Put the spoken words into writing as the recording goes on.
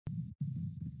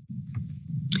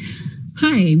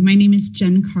Hi, my name is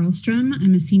Jen Carlstrom.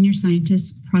 I'm a Senior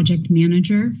Scientist Project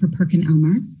Manager for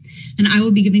PerkinElmer, and I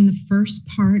will be giving the first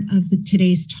part of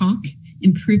today's talk,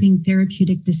 Improving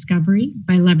Therapeutic Discovery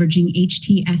by Leveraging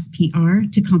HT-SPR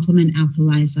to Complement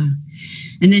AlphaLISA.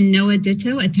 And then Noah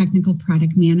Ditto, a Technical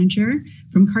Product Manager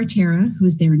from Cartera, who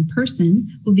is there in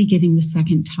person, will be giving the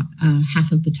second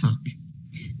half of the talk.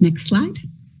 Next slide.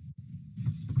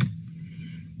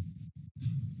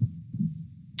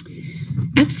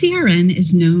 FcRn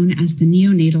is known as the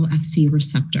neonatal Fc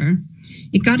receptor.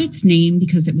 It got its name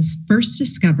because it was first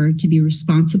discovered to be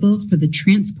responsible for the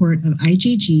transport of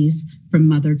IgGs from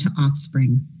mother to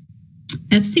offspring.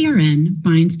 FcRn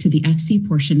binds to the Fc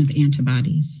portion of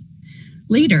antibodies.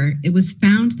 Later, it was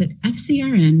found that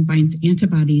FcRn binds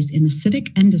antibodies in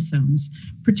acidic endosomes,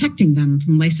 protecting them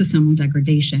from lysosomal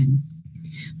degradation.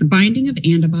 The binding of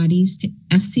antibodies to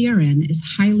FcRn is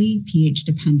highly pH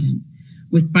dependent,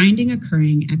 with binding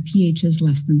occurring at pHs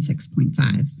less than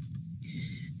 6.5.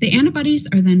 The antibodies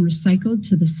are then recycled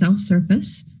to the cell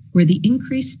surface, where the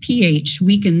increased pH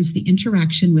weakens the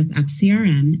interaction with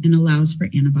FcRn and allows for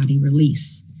antibody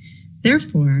release.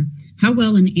 Therefore, how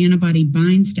well an antibody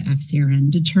binds to FcRn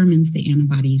determines the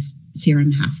antibody's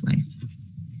serum half-life.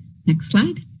 Next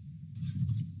slide.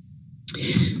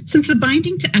 Since the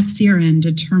binding to FcRn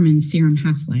determines serum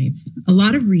half-life, a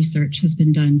lot of research has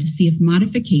been done to see if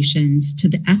modifications to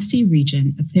the Fc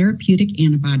region of therapeutic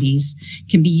antibodies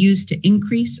can be used to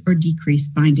increase or decrease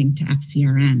binding to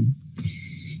FcRn.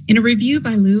 In a review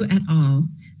by Liu et al.,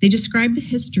 they described the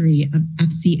history of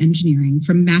Fc engineering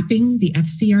from mapping the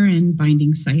FcRn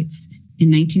binding sites in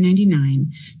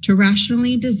 1999 to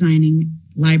rationally designing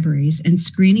libraries and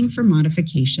screening for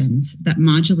modifications that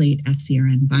modulate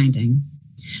FcRn binding.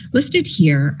 Listed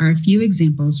here are a few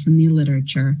examples from the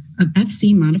literature of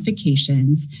Fc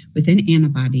modifications within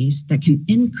antibodies that can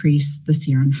increase the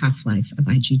serum half-life of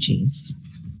IgGs.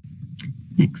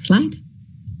 Next slide.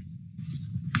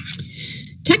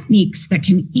 Techniques that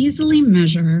can easily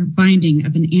measure binding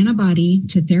of an antibody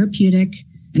therapeutic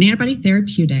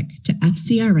to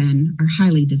FcRn are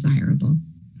highly desirable.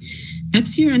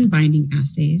 FcRn binding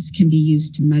assays can be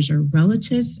used to measure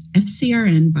relative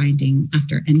FcRn binding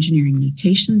after engineering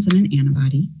mutations in an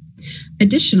antibody.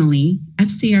 Additionally,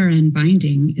 FcRn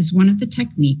binding is one of the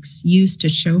techniques used to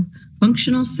show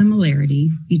functional similarity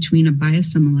between a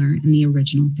biosimilar and the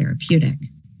original therapeutic.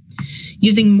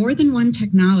 Using more than one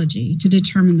technology to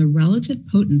determine the relative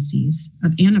potencies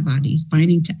of antibodies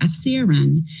binding to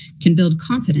FcRn can build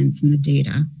confidence in the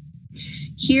data.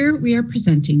 Here we are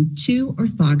presenting two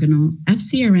orthogonal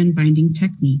FcRn binding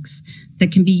techniques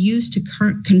that can be used to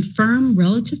confirm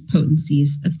relative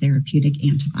potencies of therapeutic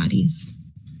antibodies.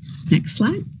 Next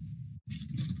slide.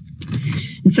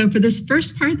 And so for this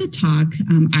first part of the talk,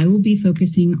 I will be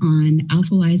focusing on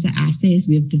AlphaLISA assays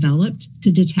we have developed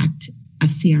to detect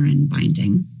FcRn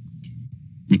binding.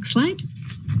 Next slide.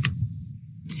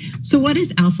 So what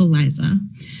is AlphaLISA?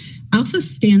 Alpha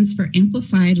stands for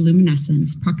Amplified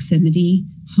Luminescence Proximity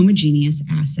Homogeneous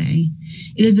Assay.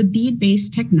 It is a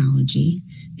bead-based technology.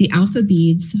 The alpha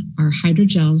beads are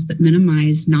hydrogels that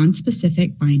minimize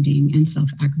nonspecific binding and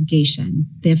self-aggregation.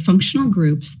 They have functional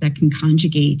groups that can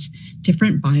conjugate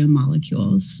different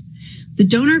biomolecules. The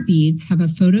donor beads have a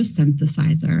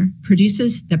photosynthesizer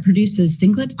that produces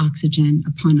singlet oxygen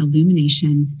upon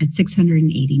illumination at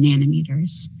 680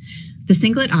 nanometers. The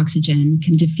singlet oxygen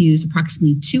can diffuse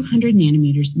approximately 200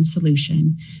 nanometers in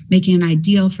solution, making it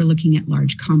ideal for looking at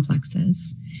large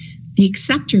complexes. The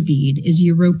acceptor bead is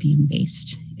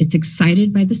europium-based. It's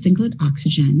excited by the singlet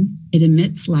oxygen. It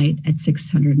emits light at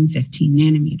 615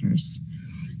 nanometers.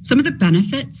 Some of the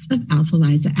benefits of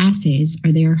AlphaLISA assays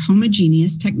are they are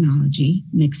homogeneous technology,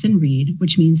 mix and read,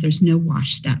 which means there's no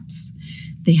wash steps.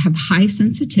 They have high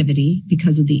sensitivity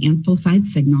because of the amplified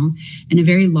signal and a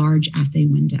very large assay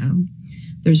window.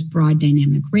 There's broad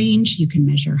dynamic range. You can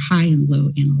measure high and low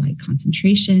analyte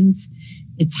concentrations.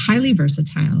 It's highly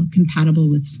versatile, compatible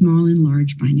with small and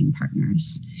large binding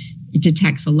partners. It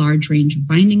detects a large range of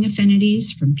binding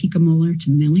affinities from picomolar to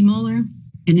millimolar,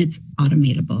 and it's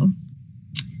automatable.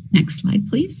 Next slide,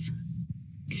 please.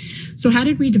 So how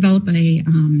did we develop a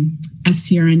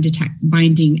FcRn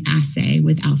binding assay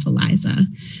with AlphaLISA?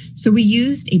 So we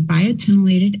used a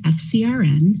biotinylated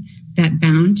FcRn that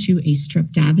bound to a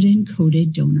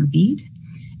streptavidin-coated donor bead,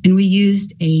 and we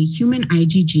used a human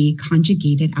IgG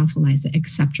conjugated AlphaLISA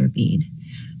acceptor bead.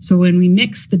 So when we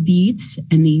mix the beads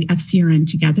and the FcRn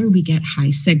together, we get high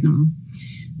signal.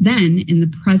 Then, in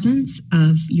the presence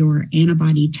of your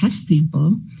antibody test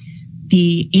sample,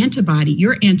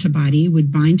 your antibody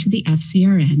would bind to the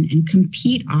FcRn and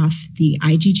compete off the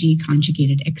IgG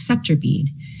conjugated acceptor bead.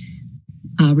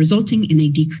 resulting in a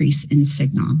decrease in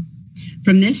signal.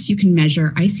 From this, you can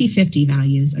measure IC50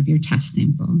 values of your test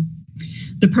sample.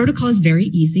 The protocol is very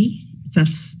easy. It's a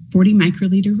 40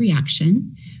 microliter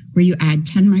reaction where you add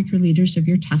 10 microliters of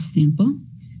your test sample,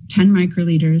 10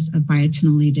 microliters of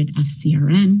biotinylated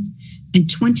FcRn, and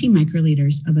 20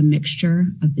 microliters of a mixture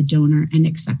of the donor and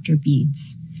acceptor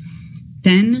beads.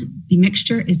 Then the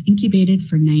mixture is incubated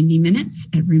for 90 minutes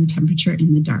at room temperature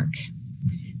in the dark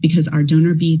because our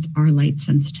donor beads are light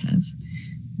sensitive.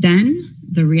 Then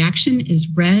the reaction is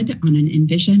read on an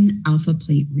Envision alpha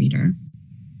plate reader.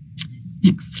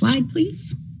 Next slide,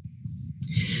 please.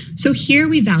 So here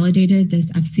we validated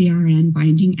this FcRn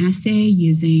binding assay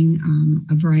using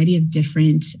a variety of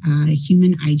different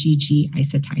human IgG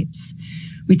isotypes.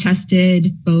 We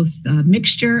tested both a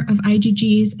mixture of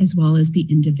IgGs as well as the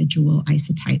individual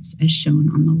isotypes as shown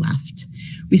on the left.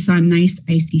 We saw nice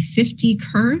IC50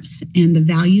 curves and the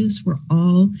values were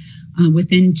all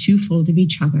within twofold of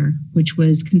each other, which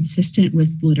was consistent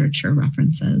with literature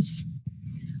references.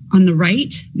 On the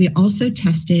right, we also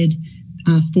tested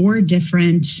 4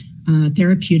 different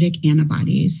therapeutic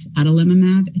antibodies: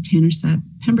 adalimumab, etanercept,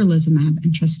 pembrolizumab,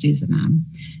 and trastuzumab.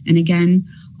 And again,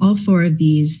 all 4 of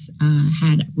these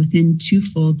had within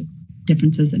twofold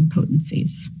differences in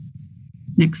potencies.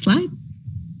 Next slide.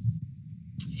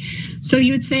 So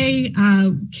you would say,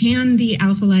 can the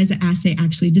AlphaLISA assay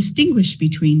actually distinguish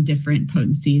between different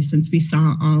potencies since we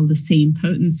saw all the same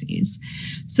potencies?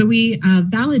 So we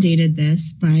validated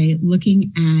this by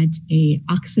looking at a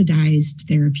oxidized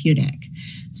therapeutic.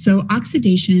 So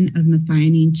oxidation of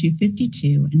methionine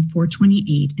 252 and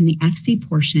 428 in the Fc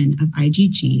portion of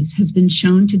IgGs has been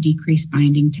shown to decrease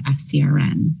binding to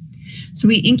FcRn. So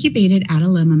we incubated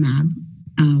adalimumab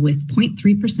with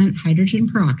 0.3% hydrogen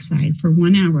peroxide for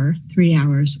 1 hour, 3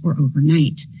 hours, or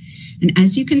overnight. And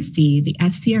as you can see, the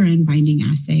FcRn binding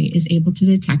assay is able to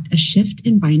detect a shift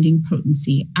in binding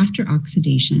potency after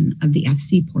oxidation of the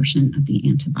Fc portion of the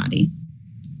antibody.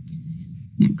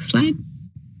 Next slide.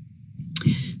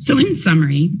 So in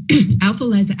summary,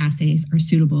 AlphaLISA assays are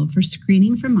suitable for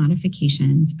screening for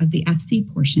modifications of the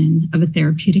Fc portion of a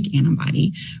therapeutic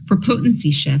antibody for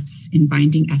potency shifts in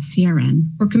binding FcRn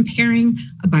or comparing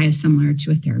a biosimilar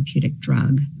to a therapeutic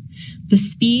drug. The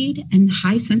speed and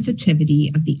high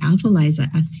sensitivity of the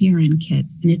AlphaLISA FcRn kit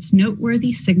and its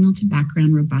noteworthy signal to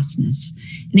background robustness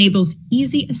enables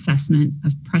easy assessment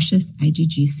of precious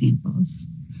IgG samples.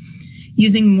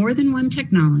 Using more than one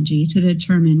technology to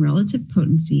determine relative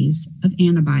potencies of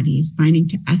antibodies binding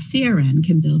to FcRn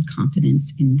can build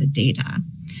confidence in the data.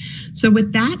 So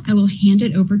with that, I will hand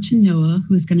it over to Noah,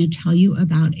 who is going to tell you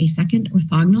about a second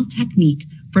orthogonal technique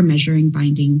for measuring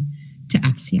binding to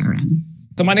FcRn.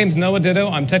 So my name is Noah Ditto.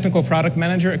 I'm Technical Product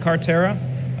Manager at Cartera.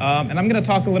 And I'm going to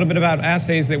talk a little bit about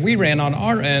assays that we ran on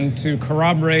our end to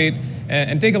corroborate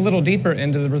and dig a little deeper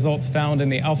into the results found in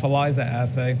the AlphaLISA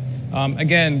assay.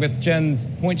 Again, with Jen's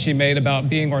point she made about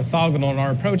being orthogonal in our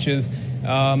approaches,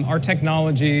 our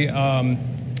technology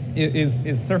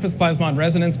is surface plasmon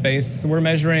resonance based, so we're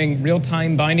measuring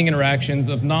real-time binding interactions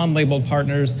of non-labeled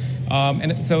partners,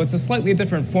 and so it's a slightly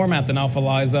different format than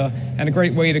AlphaLISA, and a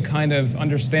great way to kind of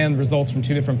understand results from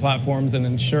 2 different platforms and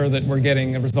ensure that we're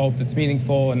getting a result that's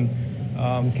meaningful and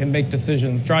can make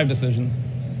decisions, drive decisions.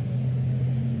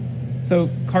 So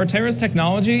Cartera's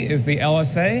technology is the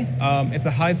LSA. It's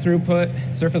a high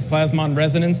throughput surface plasmon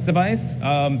resonance device.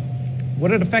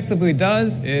 What it effectively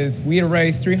does is we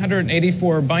array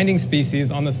 384 binding species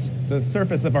on the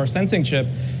surface of our sensing chip,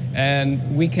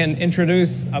 and we can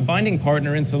introduce a binding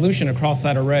partner in solution across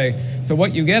that array. So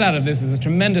what you get out of this is a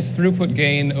tremendous throughput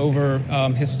gain over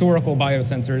historical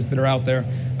biosensors that are out there.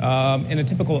 In a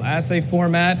typical assay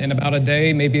format, in about a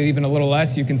day, maybe even a little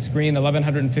less, you can screen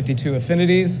 1,152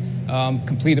 affinities,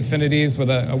 complete affinities with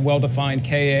a well-defined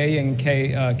Ka and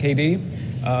Kd.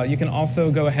 You can also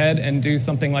go ahead and do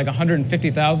something like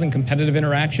 150,000 competitive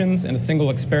interactions in a single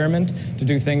experiment to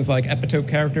do things like epitope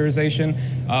characterization.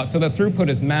 So the throughput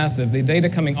is massive. The data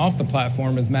coming off the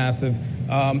platform is massive.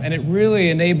 And it really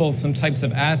enables some types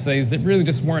of assays that really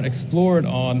just weren't explored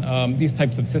on these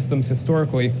types of systems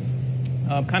historically.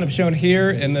 Kind of shown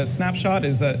here in the snapshot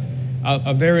is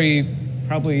a very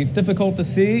probably difficult to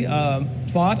see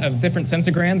plot of different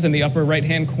sensigrams in the upper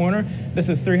right-hand corner. This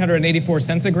is 384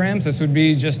 sensigrams. This would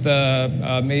be just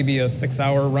maybe a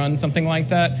 6-hour run, something like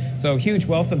that. So huge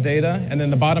wealth of data. And then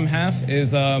the bottom half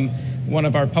is one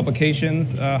of our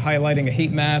publications highlighting a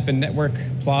heat map and network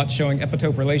plot showing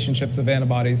epitope relationships of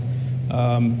antibodies.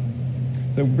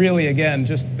 So really, again,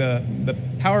 just the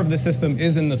power of the system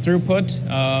is in the throughput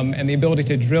and the ability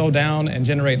to drill down and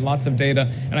generate lots of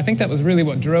data. And I think that was really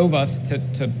what drove us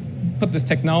to put this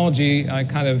technology with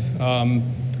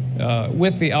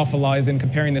the AlphaLISA and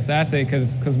comparing this assay,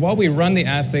 because while we run the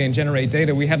assay and generate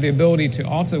data, we have the ability to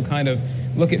also kind of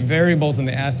look at variables in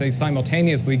the assay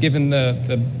simultaneously, given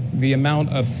the amount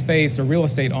of space or real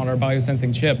estate on our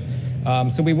biosensing chip.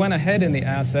 So we went ahead in the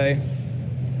assay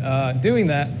doing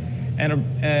that,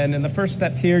 and in the first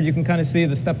step here, you can kind of see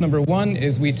the step number 1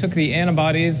 is we took the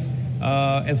antibodies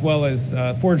as well as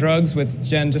 4 drugs, which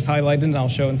Jen just highlighted, and I'll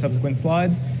show in subsequent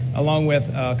slides, along with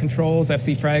controls,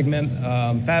 FC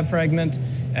fragment, Fab fragment,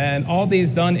 and all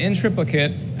these done in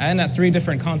triplicate and at 3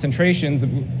 different concentrations,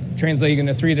 translating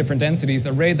into 3 different densities,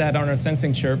 arrayed that on our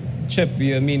sensing chip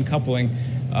via mean coupling.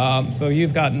 So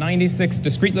you've got 96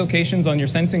 discrete locations on your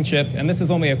sensing chip, and this is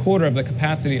only a quarter of the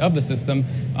capacity of the system,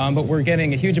 but we're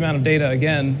getting a huge amount of data,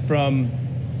 again, from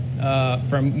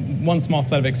one small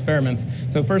set of experiments.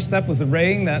 So first step was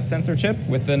arraying that sensor chip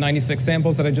with the 96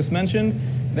 samples that I just mentioned.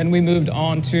 Then we moved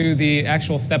on to the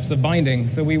actual steps of binding.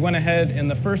 So we went ahead in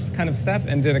the first kind of step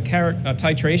and did a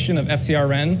titration of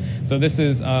FcRn. So this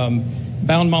is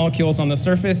bound molecules on the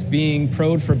surface being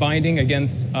probed for binding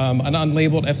against an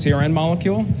unlabeled FcRn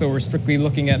molecule. So we're strictly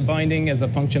looking at binding as a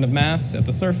function of mass at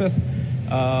the surface.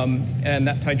 And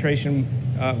that titration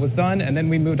was done. And then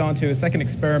we moved on to a second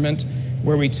experiment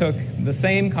where we took the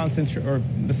same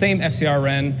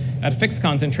FcRn at a fixed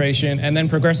concentration and then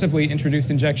progressively introduced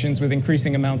injections with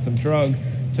increasing amounts of drug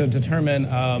to determine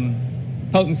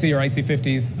potency or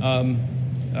IC50s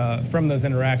from those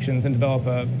interactions and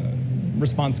develop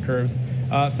response curves.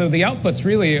 So the outputs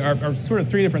really are sort of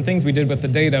 3 different things we did with the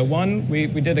data. One, we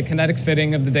did a kinetic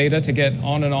fitting of the data to get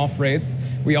on and off rates.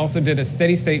 We also did a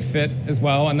steady state fit as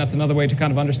well, and that's another way to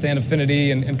kind of understand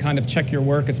affinity and kind of check your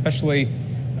work, especially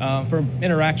for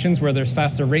interactions where there's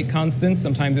faster rate constants.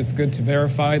 Sometimes it's good to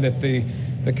verify that the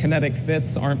kinetic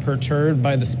fits aren't perturbed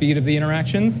by the speed of the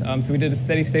interactions. So we did a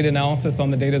steady state analysis on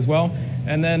the data as well.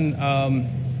 And then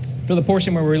for the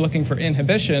portion where we were looking for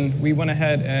inhibition, we went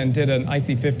ahead and did an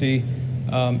IC50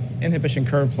 inhibition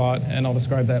curve plot, and I'll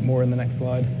describe that more in the next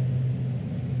slide.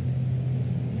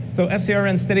 So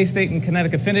FcRn steady state and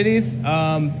kinetic affinities.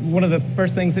 One of the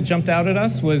first things that jumped out at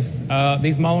us was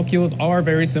these molecules are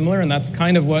very similar, and that's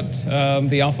kind of what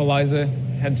the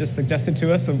AlphaLISA had just suggested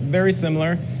to us, so very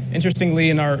similar. Interestingly,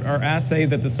 in our assay,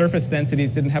 that the surface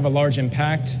densities didn't have a large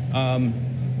impact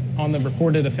on the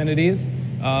reported affinities.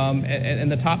 In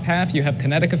the top half, you have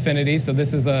kinetic affinity, so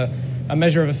this is a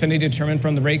measure of affinity determined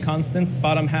from the rate constants. The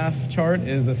bottom half chart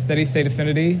is a steady state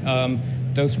affinity,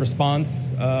 dose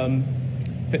response,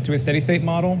 fit to a steady state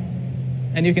model.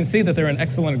 And you can see that they're in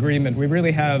excellent agreement. We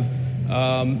really have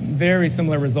very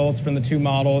similar results from the 2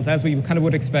 models, as we kind of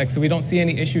would expect. So we don't see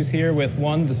any issues here with,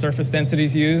 1, the surface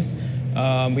densities used.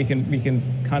 We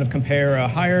can kind of compare a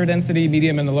higher density,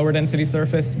 medium, and a lower density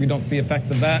surface. We don't see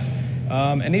effects of that.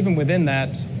 And even within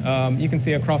that, you can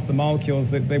see across the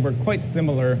molecules that they were quite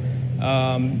similar,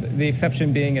 the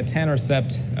exception being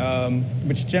etanercept,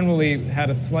 which generally had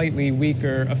a slightly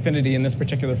weaker affinity in this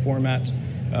particular format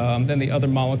than the other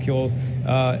molecules.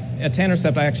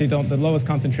 Etanercept, the lowest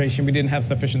concentration, we didn't have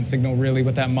sufficient signal really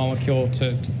with that molecule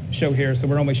to show here, so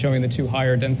we're only showing the 2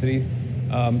 higher density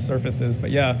surfaces.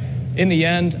 But yeah, in the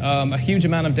end, a huge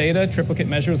amount of data, triplicate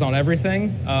measures on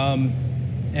everything.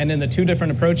 And in the 2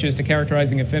 different approaches to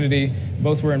characterizing affinity,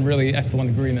 both were in really excellent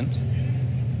agreement.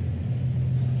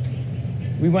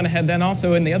 We went ahead then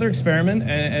also in the other experiment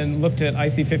and looked at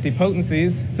IC50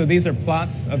 potencies. So these are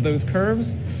plots of those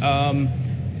curves.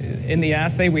 In the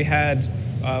assay, we had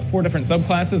 4 different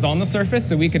subclasses on the surface,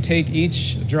 so we could take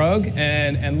each drug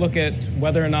and look at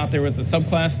whether or not there was a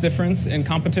subclass difference in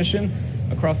competition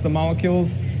across the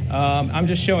molecules. I'm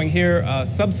just showing here a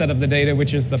subset of the data,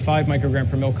 which is the 5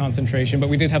 microgram per mil concentration, but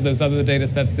we did have those other data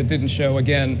sets that didn't show,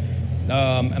 again,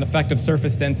 an effect of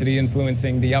surface density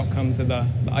influencing the outcomes of the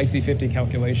IC50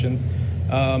 calculations.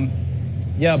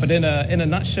 Yeah, but in a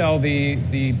nutshell,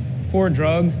 the 4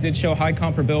 drugs did show high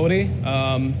comparability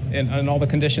in all the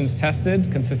conditions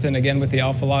tested, consistent again with the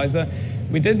AlphaLISA.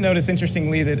 We did notice,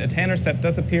 interestingly, that etanercept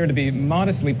does appear to be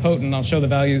modestly potent. I'll show the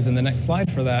values in the next slide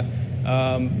for that,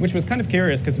 which was kind of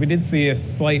curious because we did see a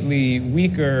slightly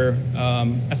weaker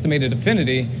estimated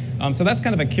affinity. So that's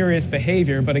kind of a curious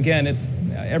behavior, but again,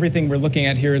 everything we're looking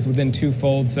at here is within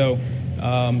 2-fold, so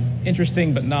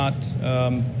interesting, but not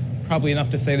probably enough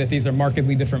to say that these are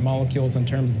markedly different molecules in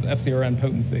terms of FcRn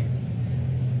potency.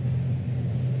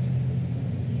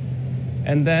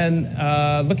 And then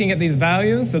looking at these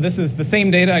values, so this is the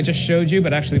same data I just showed you,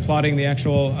 but actually plotting the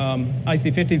actual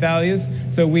IC50 values.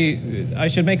 So I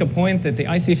should make a point that the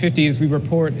IC50s we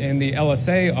report in the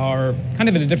LSA are kind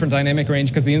of in a different dynamic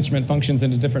range because the instrument functions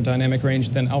in a different dynamic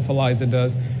range than AlphaLISA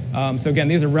does. So again,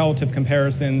 these are relative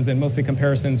comparisons and mostly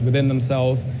comparisons within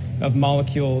themselves of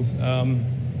molecules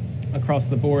across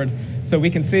the board. So we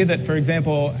can see that, for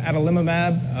example,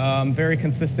 adalimumab, very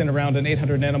consistent around an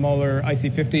 800 nanomolar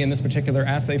IC50 in this particular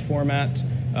assay format.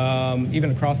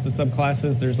 Even across the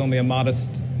subclasses, there's only a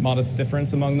modest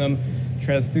difference among them.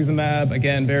 Trastuzumab,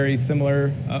 again, very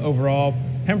similar overall.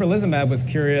 Pembrolizumab was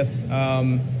curious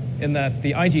in that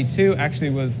the IG2 actually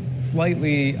was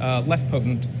slightly less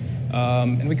potent.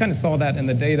 And we kind of saw that in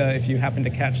the data if you happen to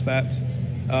catch that,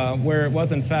 where it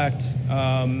was in fact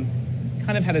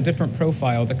kind of had a different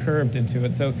profile, the curve did to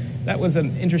it. So that was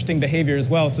an interesting behavior as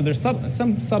well. So there's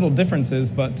some subtle differences,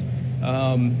 but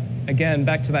again,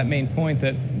 back to that main point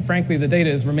that frankly the data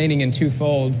is remaining in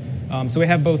twofold. So we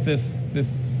have both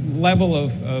this level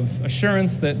of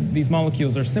assurance that these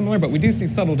molecules are similar, but we do see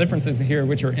subtle differences here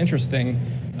which are interesting,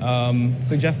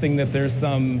 suggesting that there's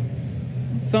some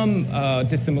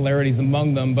dissimilarities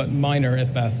among them, but minor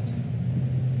at best.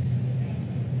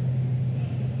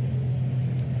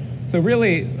 So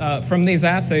really, from these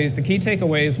assays, the key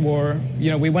takeaways were,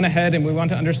 we went ahead and we want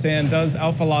to understand, does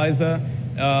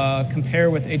AlphaLISA compare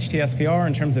with HT-SPR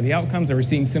in terms of the outcomes? Are we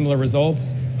seeing similar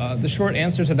results? The short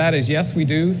answer to that is yes, we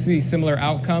do see similar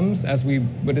outcomes as we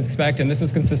would expect, and this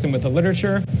is consistent with the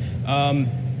literature.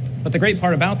 But the great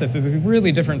part about this is there's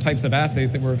really different types of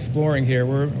assays that we're exploring here.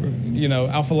 We're,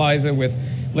 AlphaLISA with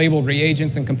labeled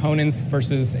reagents and components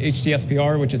versus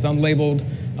HT-SPR, which is unlabeled,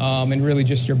 and really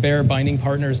just your bare binding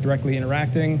partners directly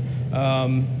interacting.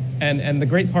 And the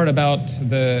great part about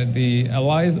the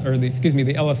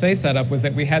LSA setup was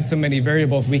that we had so many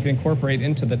variables we could incorporate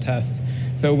into the test.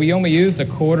 So we only used a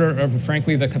quarter of,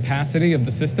 frankly, the capacity of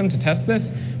the system to test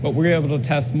this, but we were able to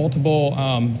test multiple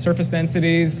surface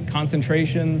densities,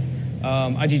 concentrations,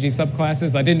 IgG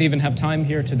subclasses. I didn't even have time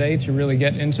here today to really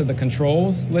get into the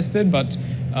controls listed, but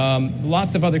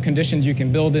lots of other conditions you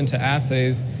can build into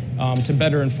assays to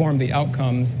better inform the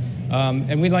outcomes.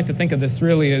 And we'd like to think of this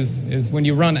really as when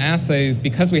you run assays,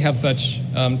 because we have such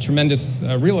tremendous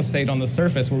real estate on the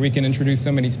surface where we can introduce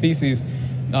so many species,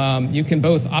 you can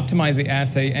both optimize the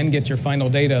assay and get your final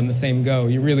data in the same go.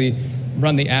 You really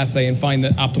run the assay and find the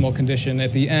optimal condition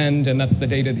at the end, and that's the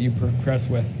data that you progress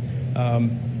with.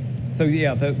 So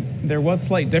yeah, there was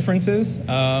slight differences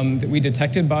that we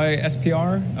detected by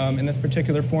SPR in this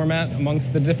particular format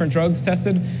amongst the different drugs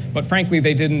tested, but frankly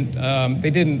they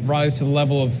didn't rise to the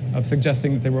level of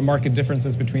suggesting that there were marked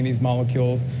differences between these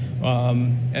molecules.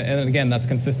 And again, that's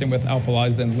consistent with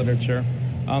AlphaLISA and literature.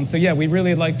 So yeah, we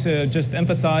really like to just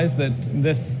emphasize that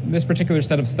this particular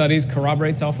set of studies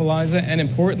corroborates AlphaLISA and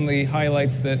importantly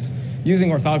highlights that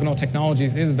using orthogonal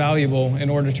technologies is valuable in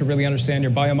order to really understand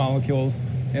your biomolecules,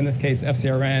 in this case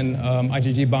FcRn,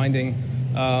 IgG binding,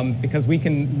 because we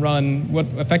can run what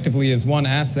effectively is one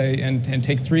assay and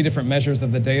take 3 different measures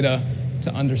of the data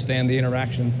to understand the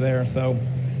interactions there. So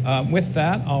with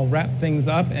that, I'll wrap things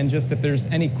up, and just if there's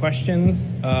any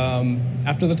questions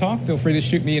after the talk, feel free to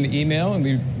shoot me an email, and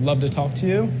we'd love to talk to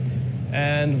you.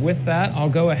 And with that, I'll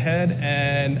go ahead,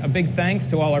 and a big thanks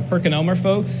to all our PerkinElmer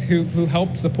folks who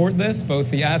helped support this, both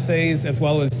the assays as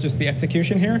well as just the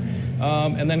execution here,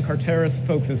 and then Carteris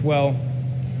folks as well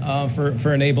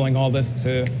for enabling all this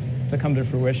to come to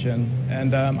fruition.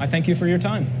 And I thank you for your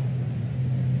time.